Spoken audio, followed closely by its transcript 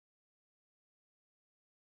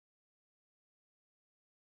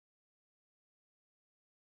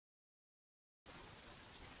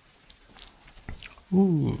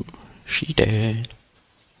Ooh, she dead.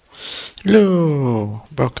 Hello,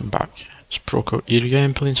 welcome back. It's Proco here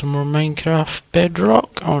again, playing some more Minecraft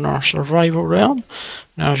Bedrock on our survival realm.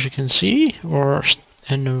 Now, as you can see, we're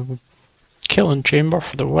in the killing chamber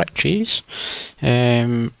for the witches.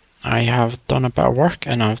 I have done a bit of work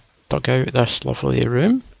and I've dug out this lovely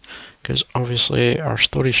room, because obviously our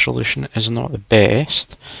storage solution is not the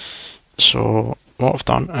best. So what I've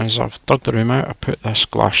done is I've dug the room out, I put this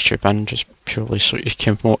glass tube in just purely so you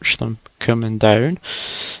can watch them coming down,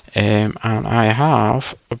 and I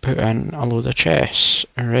have put in a load of chests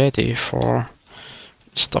ready for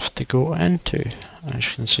stuff to go into. As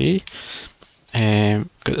you can see,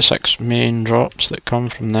 got the 6 main drops that come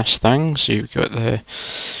from this thing. So you've got we're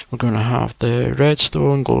going to have the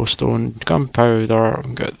redstone, glowstone, gunpowder,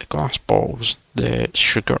 we've got the glass balls, the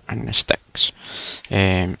sugar and the sticks.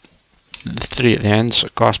 The 3 at the end, so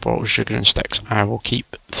glass bottles, sugar and sticks. I will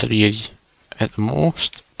keep 3 at the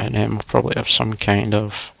most, and then we'll probably have some kind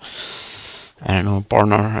of, I don't know,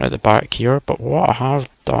 burner at the back here. But what I have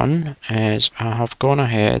done is I have gone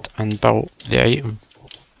ahead and built the item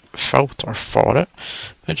filter for it,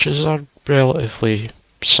 which is a relatively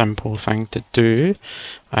simple thing to do.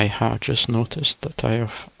 I have just noticed that I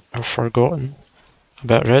have forgotten a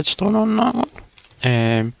bit of redstone on that one.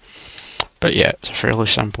 But yeah, it's a fairly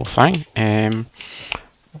simple thing.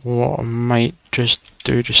 What I might just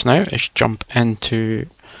do just now is jump into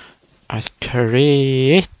a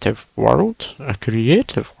creative world,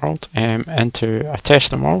 into a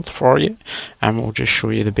testing world for you, and we'll just show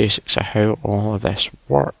you the basics of how all of this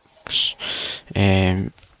works.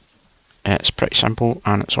 It's pretty simple,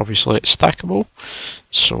 and it's stackable.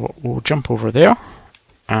 So we'll jump over there,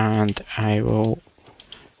 and I will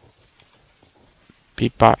be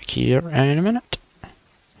back here in a minute.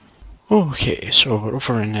 Okay, so we're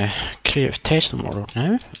over in the creative testing world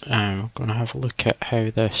now, and we're going to have a look at how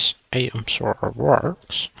this item sort of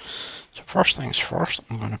works. So first things first,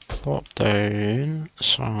 I'm going to plop down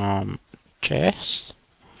some chests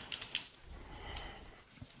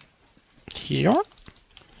here,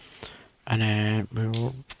 and then we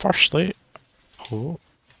will firstly going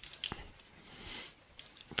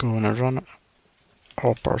to run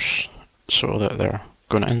hoppers so that they're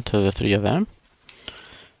going into the 3 of them.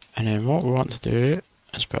 And then what we want to do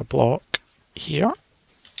is put a block here.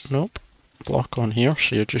 Nope, block on here,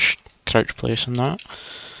 so you're just crouch placing that.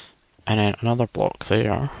 And then another block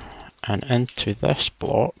there. And into this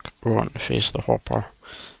block, we want to face the hopper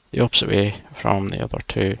the opposite way from the other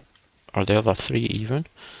 2, or the other 3 even.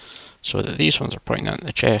 So that these ones are pointing into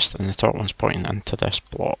the chest and the top one's pointing into this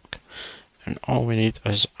block. And all we need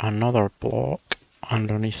is another block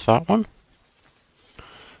underneath that one,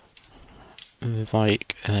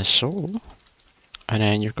 like so, and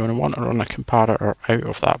then you're going to want to run a comparator out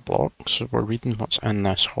of that block, so we're reading what's in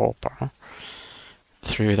this hopper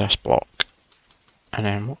through this block. And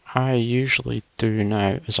then what I usually do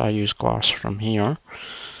now is I use glass from here,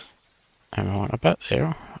 and we want a bit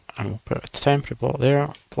there, and we'll put a temporary block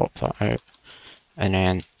there, plop that out, and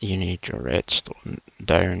then you need your redstone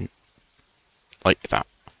down like that,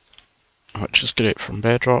 which is great from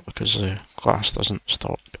Bedrock because the glass doesn't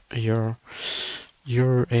stop your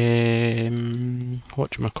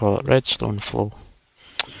redstone flow.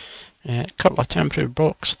 A couple of temporary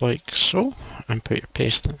blocks like so, and put your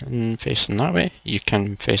piston facing that way. You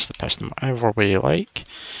can face the piston whatever way you like.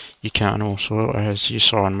 You can also, as you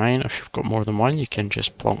saw in mine, if you've got more than one, you can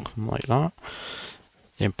just plonk them like that.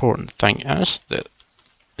 The important thing is that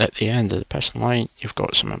at the end of the piston line, you've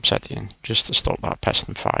got some obsidian just to stop that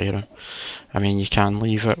piston firing. I mean, you can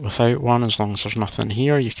leave it without one as long as there's nothing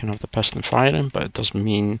here. You can have the piston firing, but it doesn't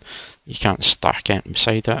mean you can't stack it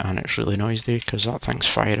beside it, and it's really noisy because that thing's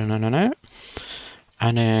firing in and out.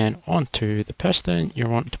 And then onto the piston, you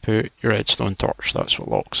want to put your redstone torch. That's what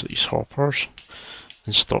locks these hoppers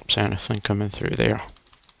and stops anything coming through there.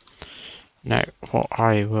 Now, what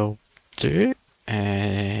I will do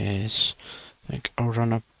is, I think I'll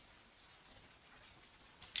run a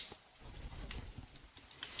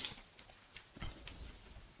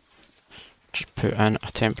put in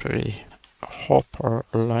a temporary hopper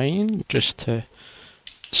line just to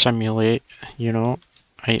simulate, you know,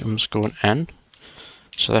 items going in.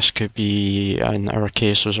 So this could be, in our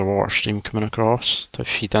case, there's a water stream coming across to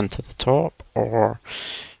feed into the top, or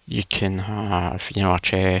you can have, you know, a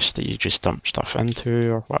chest that you just dump stuff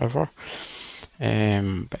into or whatever.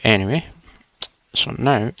 But anyway, so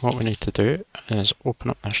now what we need to do is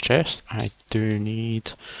open up this chest. I do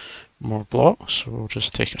need more blocks, so we'll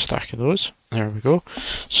just take a stack of those. There we go.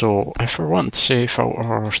 So if we're wanting to say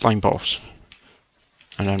filter slime balls,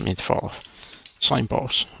 I don't mean to fall off. slime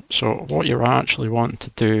balls. So what you're actually wanting to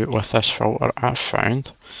do with this filter, I've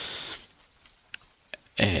found,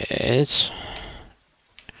 is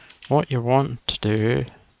what you want to do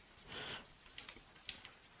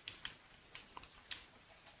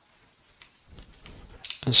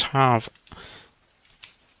is have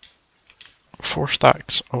 4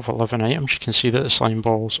 stacks of 11 items. You can see that the slime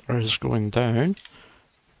balls is going down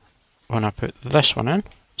when I put this one in,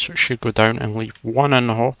 so it should go down and leave 1 in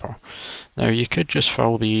the hopper. Now you could just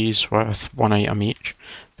fill these with 1 item each,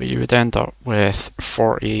 but you would end up with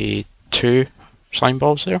 42 slime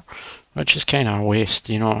balls there, which is kind of a waste.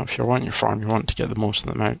 You know, if you're wanting your farm, you want to get the most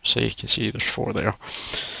of them out. So you can see there's 4 there.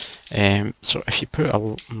 So if you put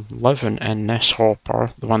 11 in this hopper,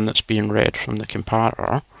 the one that's being read from the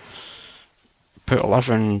comparator, put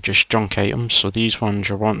 11 just junk items. So these ones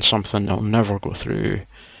you're wanting something that'll never go through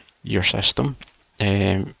your system.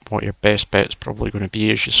 What your best bet is probably going to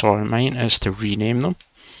be, as you saw in mine, is to rename them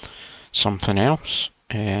something else,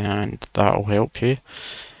 and that'll help you.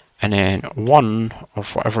 And then 1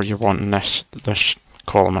 of whatever you're wanting this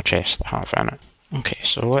column of chest to have in it. Okay,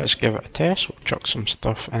 so let's give it a test. We'll chuck some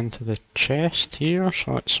stuff into the chest here.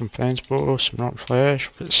 So it's some fence bows, some rock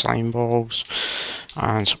flesh, put slime balls,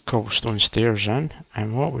 and some cobblestone stairs in.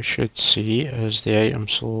 And what we should see is the item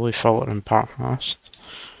slowly filtering past,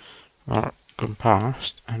 or going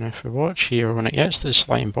past. And if we watch here, when it gets to the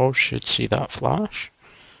slime balls, you should see that flash.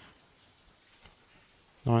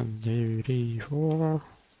 1, 2, 3, 4.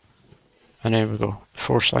 And there we go.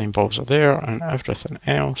 4 slime balls are there, and everything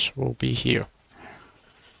else will be here.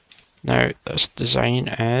 Now this design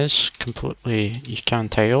is completely, you can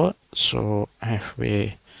tile it, so if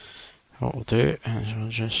we, what we'll do is we'll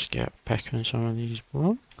just get picking some of these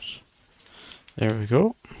blocks. There we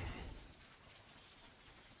go.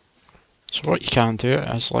 So what you can do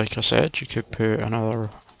is, like I said, you could put another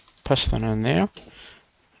piston in there,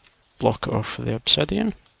 block it off with the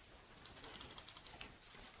obsidian,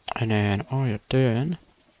 and then all you're doing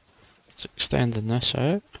is extending this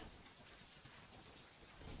out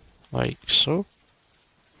like so.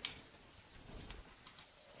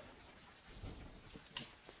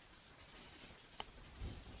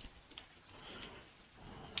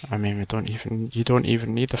 I mean, you don't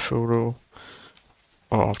even need a full row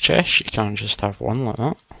of chests. You can just have one like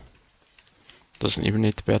that. Doesn't even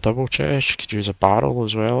need to be a double chest. You could use a barrel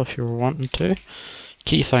as well if you were wanting to.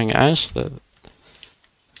 Key thing is that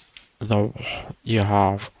you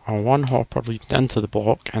have a 1 hopper leading into the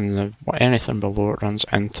block, and anything below it runs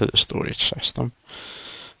into the storage system.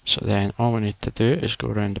 So then all we need to do is go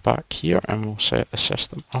around the back here and we'll set the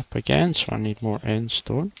system up again. So I need more end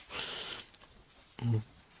stone,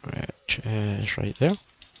 which is right there.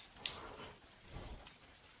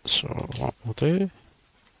 So what we'll do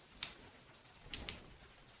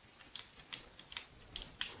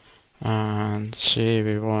and say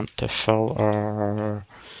we want to filter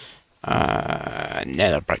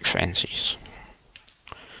nether brick fences.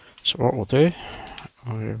 So what we'll do,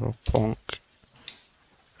 we will plonk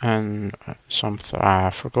in something. I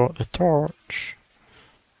forgot the torch.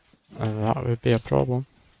 That would be a problem.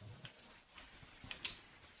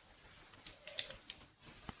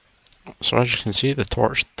 So as you can see, the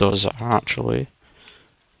torch does actually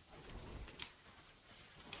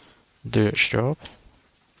do its job.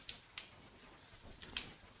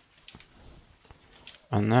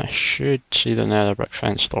 And that should see the nether brick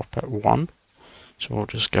fence stop at 1. So we'll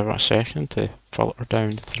just give it a second to filter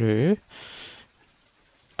down through.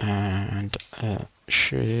 And it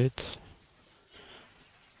should...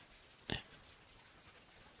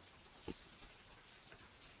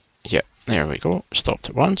 Yep, there we go. Stopped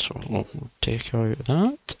at 1, so we'll take out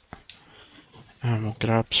that. And we'll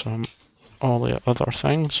grab all the other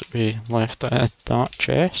things that we left at that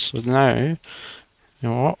chest. So now, you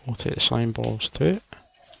know what, we'll take the slime balls too.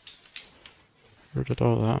 Where did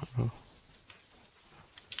all that go?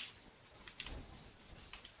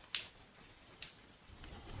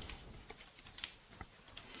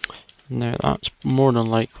 Now that's more than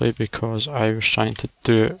likely because I was trying to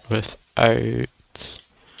do it without,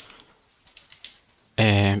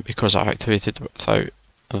 because I activated it without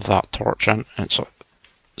that torch in, and so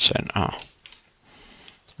it sent a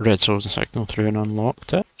redstone signal through and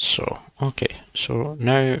unlocked it. So, okay, so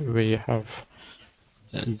now we have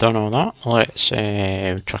done all that. Let's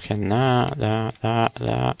chuck in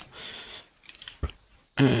that.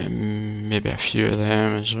 Maybe a few of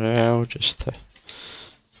them as well, just to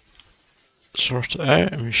sort it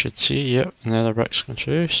out. And we should see, yep, nether bricks come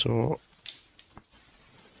through. So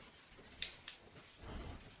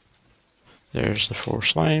there's the 4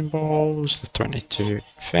 slime balls, the 22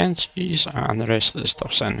 fences, and the rest of the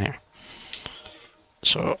stuff's in there.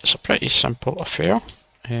 So it's a pretty simple affair.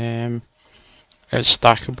 It's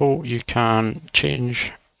stackable. You can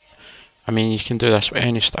change. I mean, you can do this with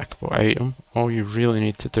any stackable item. All you really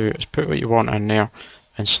need to do is put what you want in there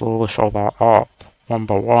and slowly fill that up one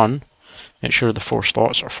by one. Make sure the 4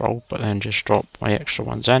 slots are full, but then just drop my extra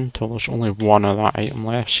ones in until there's only one of that item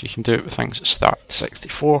left. So you can do it with things that start to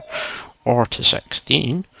 64 or to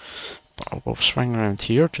 16. But I will swing around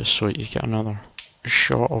here just so you get another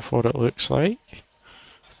shot of what it looks like.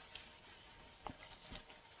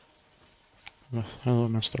 Hello,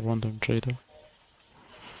 Mr. Wandering Trader.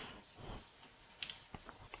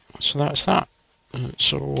 So that's that.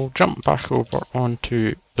 So we'll jump back over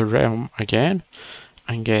onto the realm again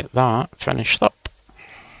and get that finished up.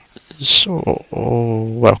 So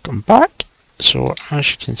welcome back. So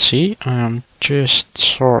as you can see, I am just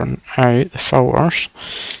sorting out the filters.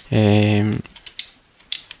 I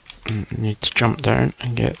need to jump down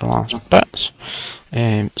and get the last bits.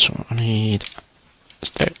 So I need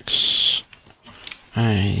sticks,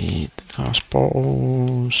 I need glass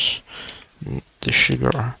bottles, the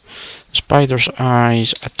sugar, spider's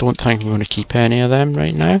eyes. I don't think I'm going to keep any of them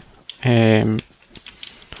right now.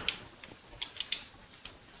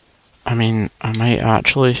 I mean, I might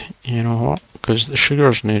actually, you know what, because the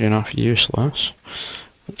sugar's near enough useless.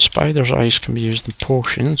 Spider's eyes can be used in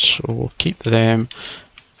potions, so we'll keep them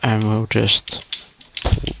and we'll just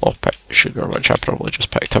plop it sugar, which I probably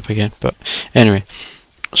just picked up again. But anyway,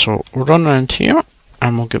 so we'll run around here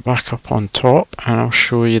and we'll get back up on top and I'll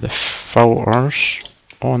show you the filters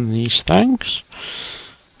on these things.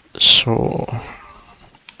 So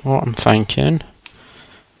what I'm thinking,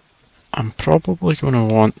 I'm probably going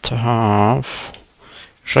to want to have,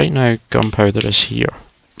 right now gunpowder is here,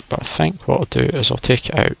 but I think what I'll do is I'll take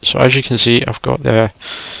it out. So as you can see, I've got the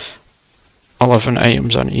 11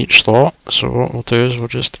 items in each slot. So what we'll do is we'll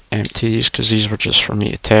just empty these because these were just for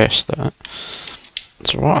me to test it.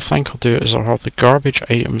 So what I think I'll do is I'll have the garbage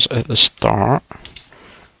items at the start.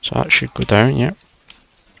 So that should go down, yep.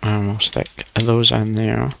 And we'll stick those in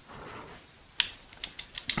there.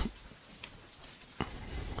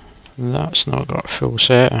 That's not got a full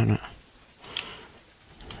set in it.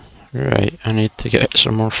 Right, I need to get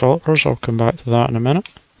some more filters. I'll come back to that in a minute.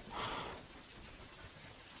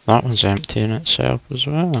 That one's empty in itself as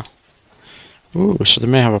well. Ooh, so they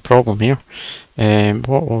may have a problem here.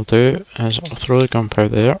 What we'll do is I'll throw the gunpowder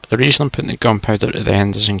there. The reason I'm putting the gunpowder at the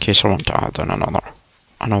end is in case I want to add in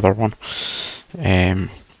another one.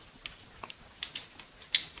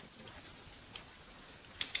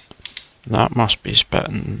 That must be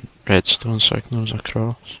spitting redstone signals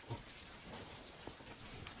across.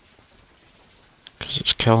 Because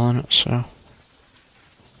it's killing itself.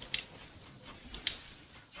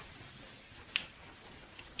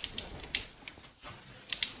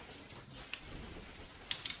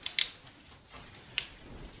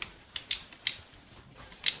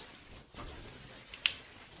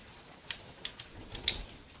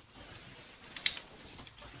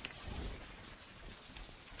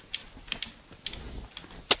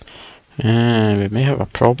 We may have a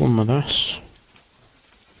problem with this.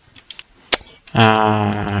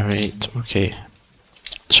 Right, okay.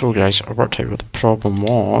 So guys, I worked out what the problem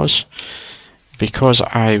was. Because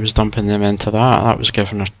I was dumping them into that was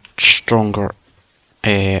giving a stronger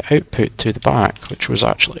output to the back, which was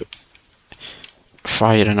actually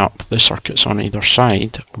firing up the circuits on either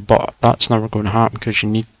side, but that's never going to happen because you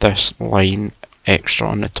need this line extra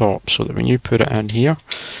on the top so that when you put it in here,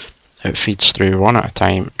 it feeds through one at a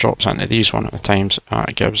time, drops into these one at a time, and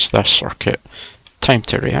it gives this circuit time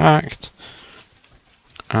to react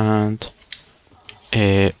and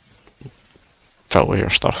filter your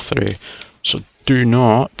stuff through. So do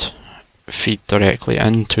not feed directly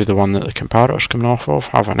into the one that the comparator's coming off of.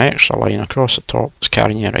 Have an extra line across the top that's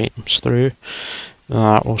carrying your items through.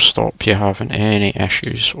 That will stop you having any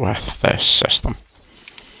issues with this system.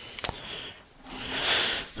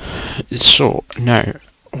 So now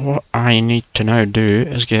what I need to now do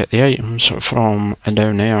is get the items from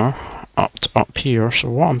down there up here. So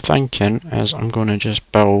what I'm thinking is I'm going to just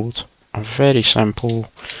build a very simple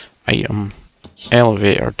item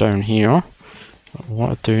elevator down here. But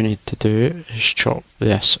what I do need to do is chop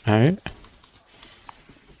this out.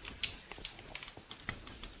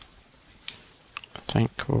 I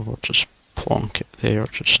think we'll just plonk it there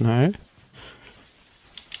just now.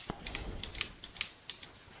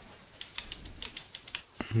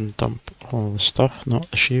 And dump all the stuff, not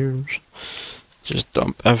the shears. Just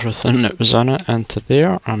dump everything that was in it into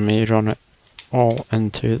there. I may run it all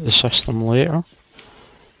into the system later.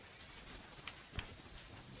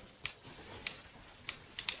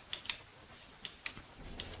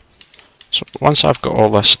 So So once I've got all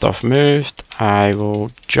this stuff moved, I will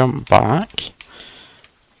jump back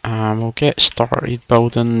and we'll get started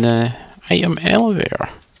building the item elevator,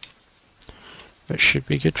 which should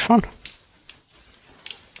be good fun.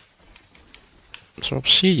 So I'll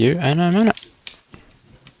see you in a minute.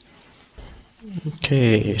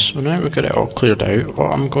 Okay, so now we've got it all cleared out.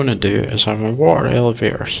 What I'm going to do is have a water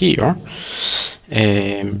elevator here,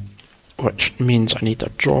 which means I need a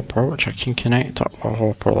dropper which I can connect up a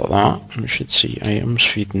hopper like that, and we should see items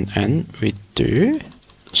feeding in. We do.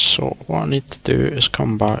 So what I need to do is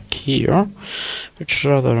come back here, which is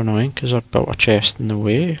rather annoying because I've built a chest in the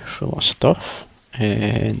way full of stuff,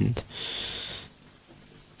 and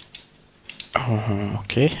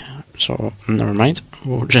okay, so never mind,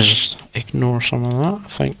 we'll just ignore some of that. I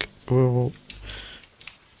think we'll,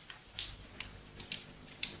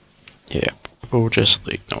 yeah, we'll just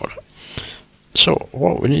ignore it. So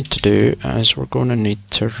what we need to do is we're going to need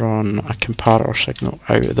to run a comparator signal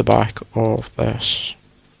out of the back of this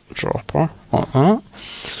dropper like that,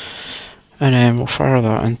 and then we'll fire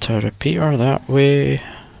that into a repeater that way.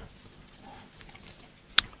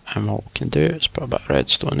 And what we can do is put a bit of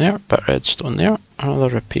redstone there, another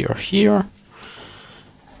repeater here,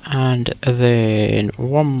 and then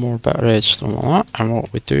one more bit of redstone like that. And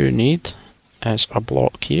what we do need is a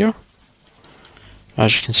block here.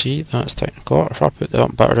 As you can see, that's technical. If I put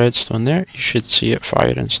that bit of redstone there, you should see it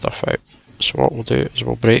firing stuff out. So what we'll do is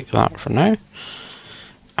we'll break that for now,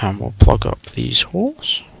 and we'll plug up these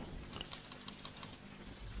holes,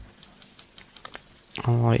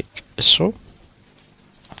 like so.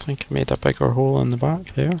 I think I made a bigger hole in the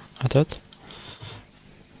back there. I did.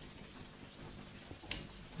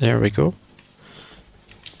 There we go.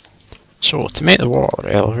 So to make the water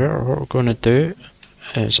elevator, what we're going to do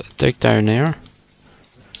is dig down there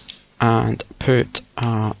and put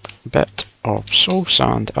a bit of soul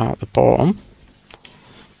sand at the bottom.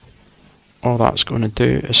 All that's going to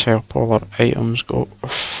do is help all our items go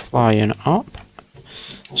flying up.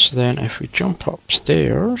 So then if we jump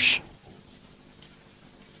upstairs,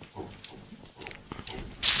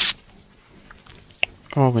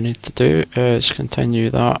 all we need to do is continue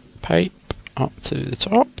that pipe up to the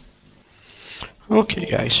top. Okay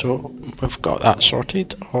guys, so we've got that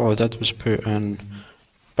sorted. All I did was put in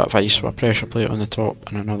a bit of ice with a pressure plate on the top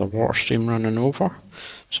and another water stream running over.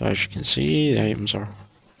 So as you can see, the items are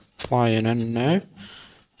flying in now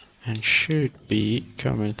and should be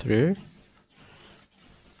coming through.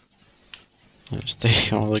 Let's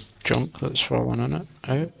take all the junk that's fallen in it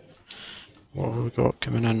out. What have we got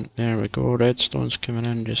coming in? There we go, redstone's coming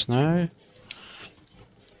in just now.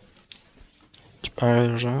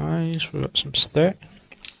 Spider's eyes, we've got some stick.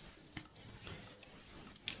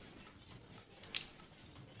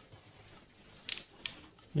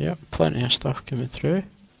 Yep, plenty of stuff coming through.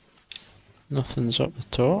 Nothing's up the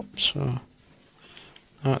top, so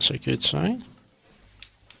that's a good sign.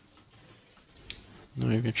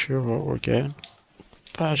 Not even sure what we're getting.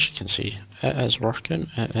 But as you can see, it is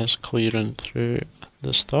working, it is clearing through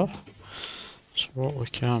the stuff. So what we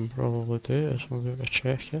can probably do is we'll be able to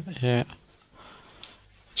check it. Yeah,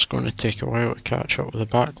 it's going to take a while to catch up with the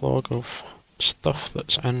backlog of stuff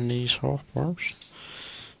that's in these hoppers.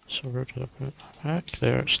 So where did I put that back?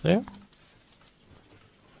 There, it's there.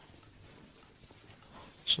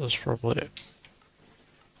 So that's probably it.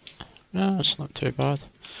 No, it's not too bad.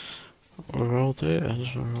 What we'll do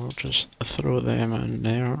is we'll just throw them in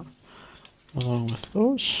there along with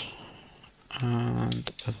those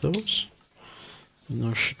and those, and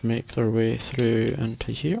those should make their way through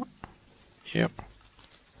into here. Yep,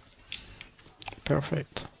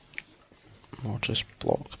 perfect. We'll just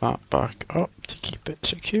block that back up to keep it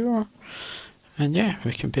secure, and yeah,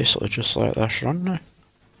 we can basically just let this run now.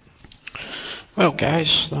 Well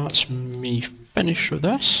guys, that's me finished with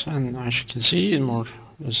this, and as you can see, more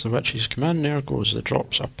as the witches come in, there goes the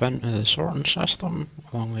drops up into the sorting system,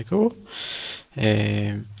 along they go.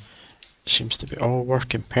 Seems to be all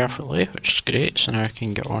working perfectly, which is great, so now I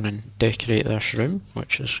can get on and decorate this room,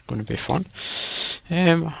 which is going to be fun.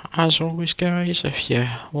 As always guys, if you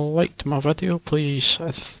liked my video, please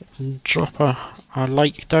drop a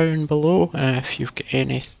like down below. If you've got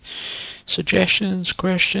any suggestions,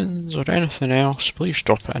 questions or anything else, please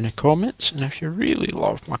drop it in the comments, and if you really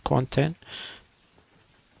love my content,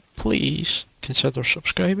 please consider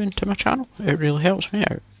subscribing to my channel. It really helps me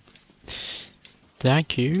out.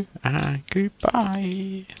 Thank you and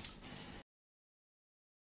goodbye.